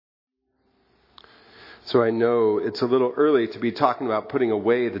So I know it's a little early to be talking about putting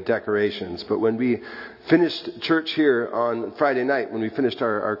away the decorations, but when we finished church here on Friday night, when we finished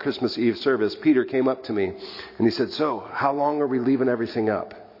our Christmas Eve service, Peter came up to me and he said, "So, how long are we leaving everything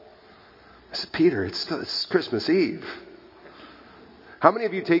up?" I said, "Peter, it's Christmas Eve." How many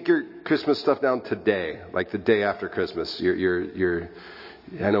of you take your Christmas stuff down today, like the day after Christmas?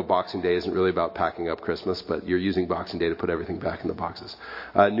 I know Boxing Day isn't really about packing up Christmas, but you're using Boxing Day to put everything back in the boxes.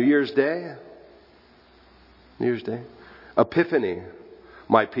 New Year's Day? Epiphany,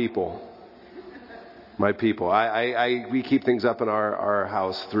 my people. We keep things up in our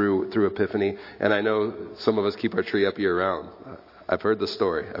house through Epiphany, and I know some of us keep our tree up year round. I've heard the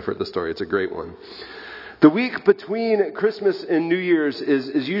story. It's a great one. The week between Christmas and New Year's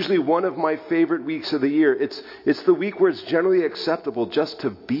is usually one of my favorite weeks of the year. It's the week where it's generally acceptable just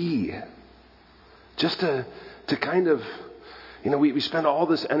to be. Just to kind of, we spend all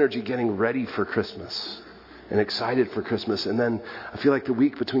this energy getting ready for Christmas and excited for Christmas. And then I feel like the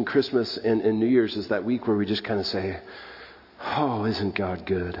week between Christmas and New Year's is that week where we just kind of say, "Oh, isn't God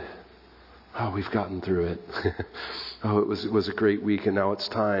good? Oh, we've gotten through it." Oh, it was a great week, and now it's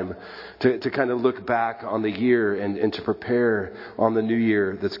time to kind of look back on the year and to prepare on the new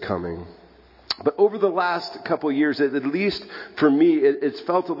year that's coming. But over the last couple of years, at least for me, it's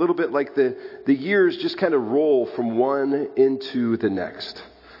felt a little bit like the years just kind of roll from one into the next.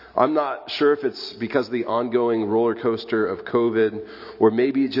 I'm not sure if it's because of the ongoing roller coaster of COVID, or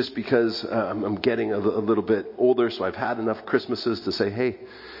maybe just because I'm getting a little bit older, so I've had enough Christmases to say, hey,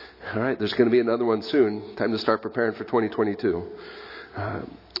 all right, there's going to be another one soon. Time to start preparing for 2022.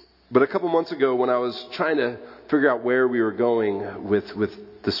 But a couple months ago, when I was trying to figure out where we were going with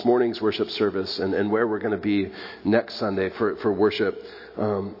this morning's worship service and where we're going to be next Sunday for worship,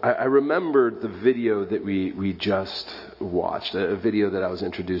 I remembered the video that we just watched, a video that I was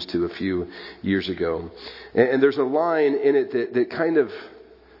introduced to a few years ago. And there's a line in it that kind of,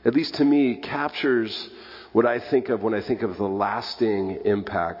 at least to me, captures what I think of when I think of the lasting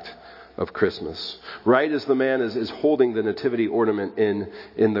impact of Christmas. Right as the man is holding the nativity ornament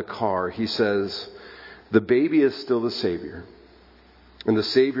in the car, he says, "The baby is still the Savior, and the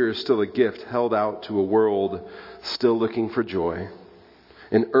Savior is still a gift held out to a world still looking for joy,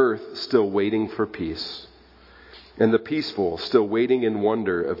 an earth still waiting for peace, and the peaceful still waiting in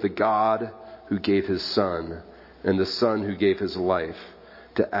wonder of the God who gave his Son, and the Son who gave his life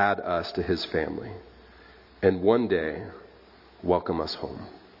to add us to his family, and one day welcome us home."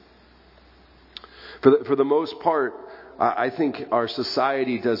 For the most part, I think our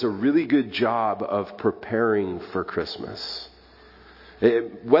society does a really good job of preparing for Christmas.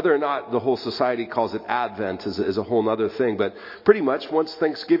 Whether or not the whole society calls it Advent is a whole other thing, but pretty much once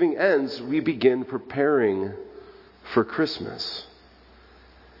Thanksgiving ends, we begin preparing for Christmas.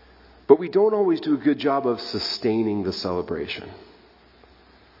 But we don't always do a good job of sustaining the celebration.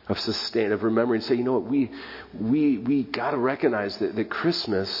 Of remembering, say, you know what, we got to recognize that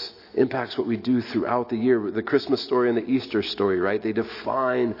Christmas impacts what we do throughout the year. The Christmas story and the Easter story, right? They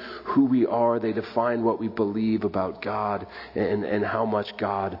define who we are. They define what we believe about God and how much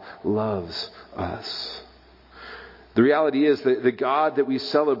God loves us. The reality is that the God that we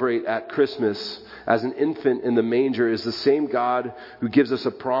celebrate at Christmas as an infant in the manger is the same God who gives us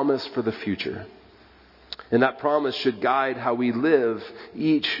a promise for the future. And that promise should guide how we live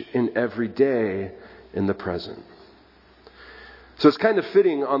each and every day in the present. So it's kind of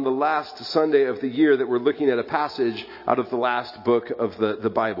fitting on the last Sunday of the year that we're looking at a passage out of the last book of the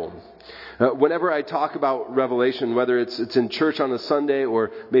Bible. Whenever I talk about Revelation, whether it's in church on a Sunday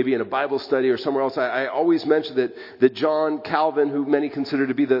or maybe in a Bible study or somewhere else, I always mention that John Calvin, who many consider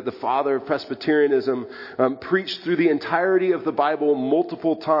to be the father of Presbyterianism, preached through the entirety of the Bible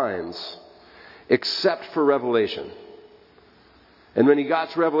multiple times, except for Revelation. And when he got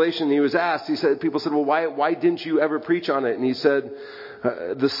to Revelation, he was asked, people said, well, why didn't you ever preach on it? And he said,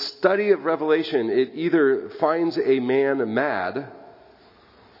 the study of Revelation, it either finds a man mad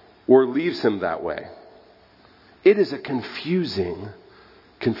or leaves him that way. It is a confusing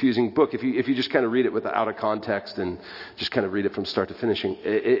book. If you just kind of read it out of context and just kind of read it from start to finishing,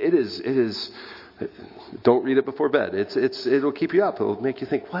 it is. Don't read it before bed. It'll keep you up. It'll make you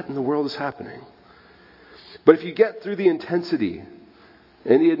think, what in the world is happening? But if you get through the intensity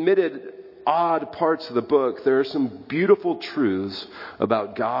and the admitted odd parts of the book, there are some beautiful truths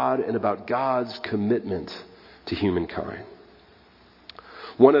about God and about God's commitment to humankind.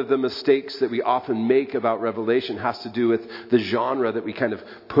 One of the mistakes that we often make about Revelation has to do with the genre that we kind of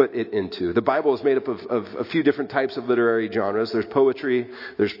put it into. The Bible is made up of a few different types of literary genres. There's poetry,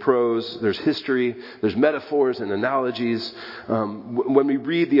 there's prose, there's history, there's metaphors and analogies. When we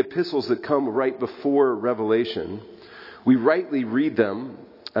read the epistles that come right before Revelation, we rightly read them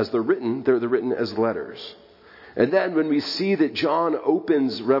as they're written as letters. And then when we see that John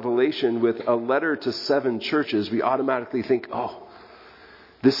opens Revelation with a letter to 7 churches, we automatically think, oh,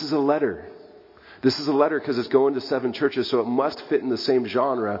 this is a letter. This is a letter because it's going to 7 churches, so it must fit in the same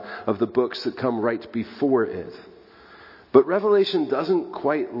genre of the books that come right before it. But Revelation doesn't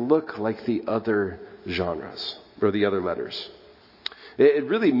quite look like the other genres or the other letters. It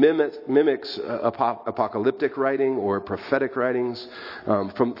really mimics apocalyptic writing or prophetic writings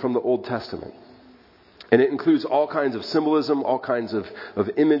from the Old Testament. And it includes all kinds of symbolism, all kinds of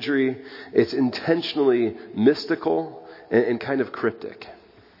imagery. It's intentionally mystical and kind of cryptic.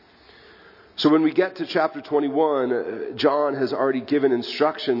 So when we get to chapter 21, John has already given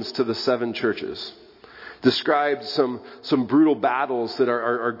instructions to the 7 churches. Described some brutal battles that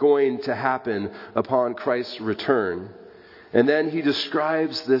are going to happen upon Christ's return. And then he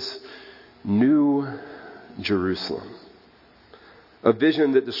describes this new Jerusalem. A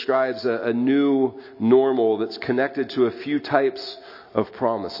vision that describes a new normal that's connected to a few types of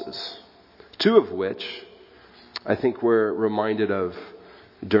promises. 2 of which I think we're reminded of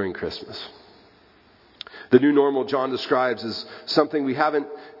during Christmas. The new normal John describes as something we haven't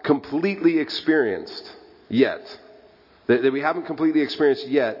completely experienced yet. That we haven't completely experienced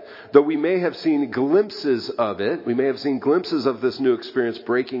yet, though we may have seen glimpses of it. We may have seen glimpses of this new experience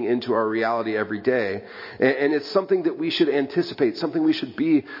breaking into our reality every day. And it's something that we should anticipate, something we should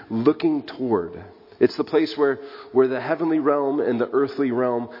be looking toward. It's the place where the heavenly realm and the earthly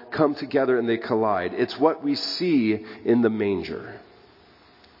realm come together and they collide. It's what we see in the manger.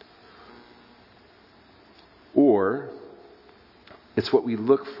 Or it's what we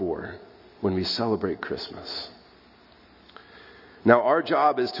look for when we celebrate Christmas. Now, our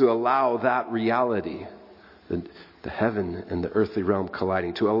job is to allow that reality, the heaven and the earthly realm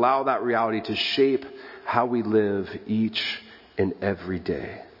colliding, to allow that reality to shape how we live each and every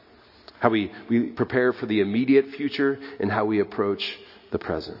day. How we prepare for the immediate future and how we approach the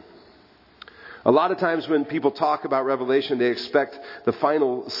present. A lot of times when people talk about Revelation, they expect the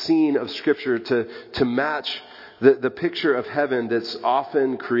final scene of Scripture to match the picture of heaven that's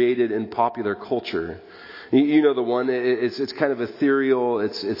often created in popular culture. You know the one, it's kind of ethereal,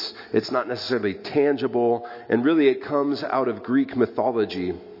 it's not necessarily tangible, and really it comes out of Greek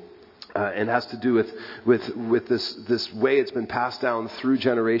mythology. And has to do with this way it's been passed down through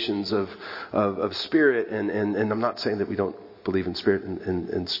generations of spirit, and I'm not saying that we don't believe in spirit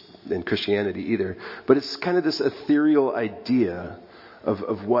in Christianity either, but it's kind of this ethereal idea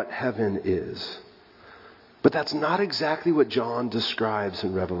of what heaven is. But that's not exactly what John describes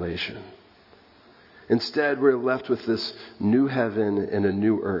in Revelation. Instead, we're left with this new heaven and a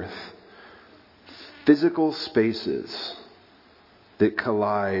new earth. Physical spaces that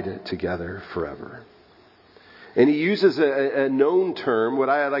collide together forever. And he uses a known term, what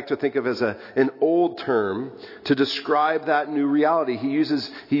I like to think of as an old term, to describe that new reality. He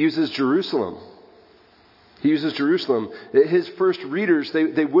uses Jerusalem. He uses Jerusalem. His first readers,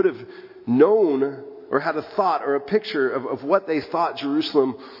 they would have known or had a thought or a picture of what they thought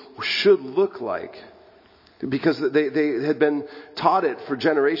Jerusalem should look like. Because they had been taught it for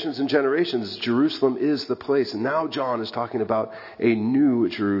generations and generations. Jerusalem is the place. And now John is talking about a new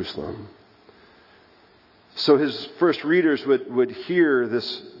Jerusalem. So his first readers would hear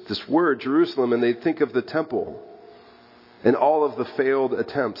this word, Jerusalem, and they'd think of the temple and all of the failed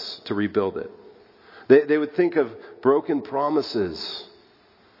attempts to rebuild it. They would think of broken promises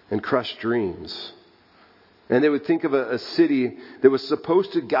and crushed dreams. And they would think of a city that was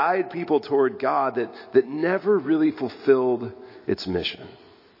supposed to guide people toward God that never really fulfilled its mission.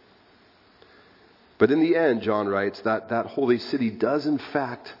 But in the end, John writes, that holy city does in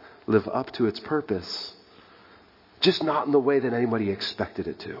fact live up to its purpose. Just not in the way that anybody expected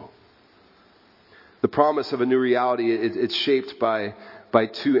it to. The promise of a new reality, it's shaped by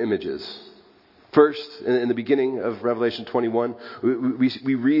 2 images. First, in the beginning of Revelation 21,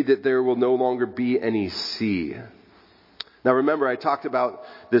 we read that there will no longer be any sea. Now remember, I talked about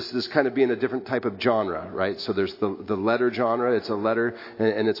this kind of being a different type of genre, right? So there's the letter genre, it's a letter,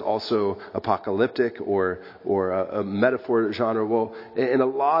 and it's also apocalyptic or a metaphor genre. Well, in a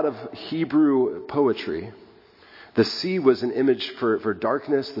lot of Hebrew poetry, the sea was an image for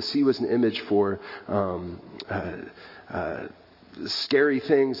darkness. The sea was an image for scary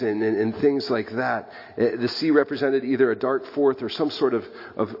things and things like that. The sea represented either a dark fourth or some sort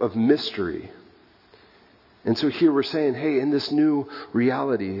of mystery. And so here we're saying, hey, in this new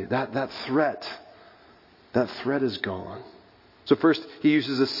reality, that threat is gone. So first, he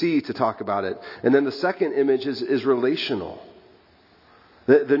uses a sea to talk about it. And then the second image is relational.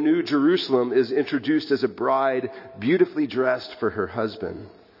 The new Jerusalem is introduced as a bride beautifully dressed for her husband.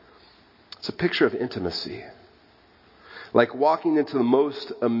 It's a picture of intimacy. Like walking into the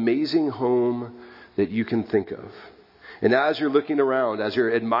most amazing home that you can think of. And as you're looking around, as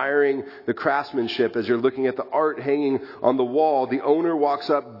you're admiring the craftsmanship, as you're looking at the art hanging on the wall, the owner walks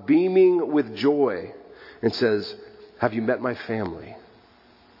up beaming with joy and says, "Have you met my family?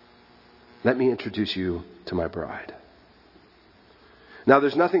 Let me introduce you to my bride." Now,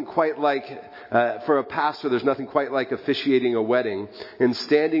 there's nothing quite like, for a pastor, there's nothing quite like officiating a wedding and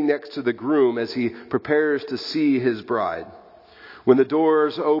standing next to the groom as he prepares to see his bride. When the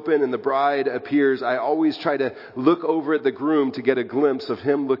doors open and the bride appears, I always try to look over at the groom to get a glimpse of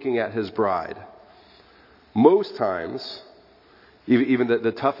him looking at his bride. Most times, even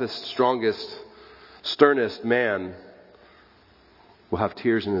the toughest, strongest, sternest man will have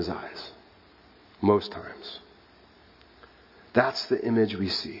tears in his eyes. Most times. That's the image we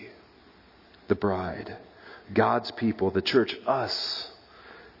see. The bride. God's people, the church, us,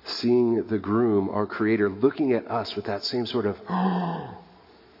 seeing the groom, our Creator, looking at us with that same sort of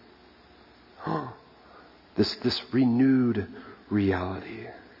this renewed reality.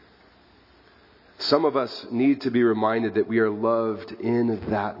 Some of us need to be reminded that we are loved in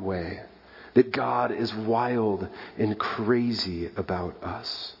that way. That God is wild and crazy about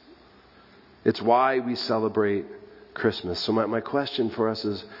us. It's why we celebrate Christmas. So my question for us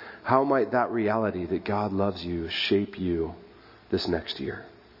is, how might that reality that God loves you shape you this next year?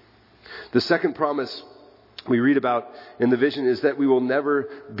 The second promise we read about in the vision is that we will never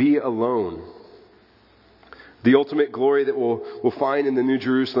be alone. The ultimate glory that we'll find in the New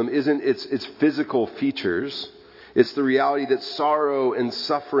Jerusalem isn't its physical features. It's the reality that sorrow and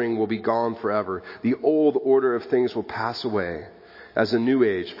suffering will be gone forever. The old order of things will pass away as a new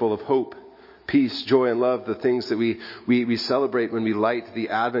age full of hope, peace, joy, and love. The things that we celebrate when we light the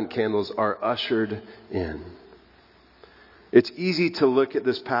Advent candles are ushered in. It's easy to look at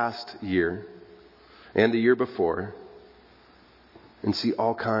this past year and the year before and see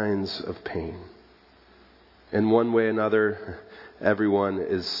all kinds of pain. In one way or another, everyone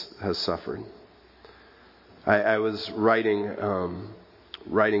has suffered. I was writing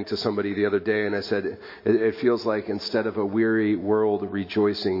to somebody the other day, and I said, it feels like instead of a weary world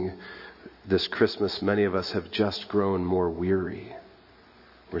rejoicing this Christmas, many of us have just grown more weary.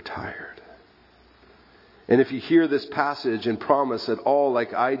 We're tired. And if you hear this passage and promise at all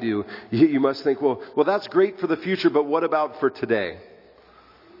like I do, you must think, well, that's great for the future, but what about for today?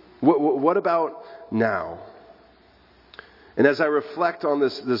 What about now? And as I reflect on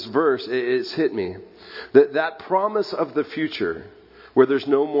this verse, it's hit me. That promise of the future, where there's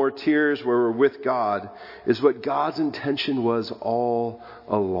no more tears, where we're with God, is what God's intention was all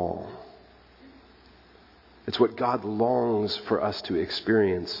along. It's what God longs for us to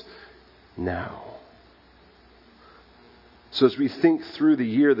experience now. So as we think through the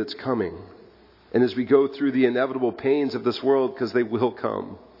year that's coming, and as we go through the inevitable pains of this world, because they will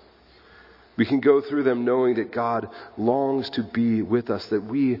come, we can go through them knowing that God longs to be with us, that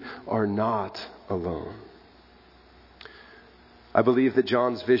we are not alone. I believe that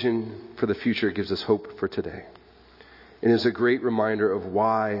John's vision for the future gives us hope for today. And is a great reminder of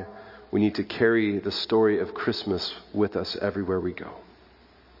why we need to carry the story of Christmas with us everywhere we go.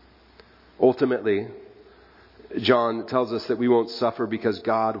 Ultimately, John tells us that we won't suffer because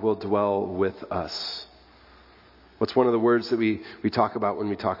God will dwell with us. What's one of the words that we talk about when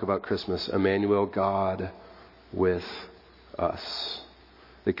we talk about Christmas? Emmanuel, God with us.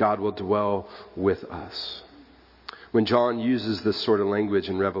 That God will dwell with us. When John uses this sort of language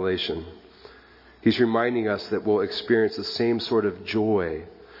in Revelation, he's reminding us that we'll experience the same sort of joy,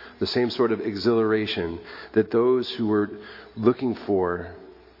 the same sort of exhilaration that those who were looking for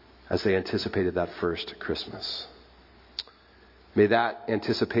as they anticipated that first Christmas. May that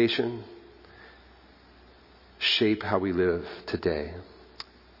anticipation shape how we live today.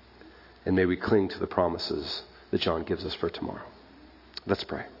 And may we cling to the promises that John gives us for tomorrow. Let's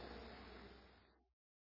pray.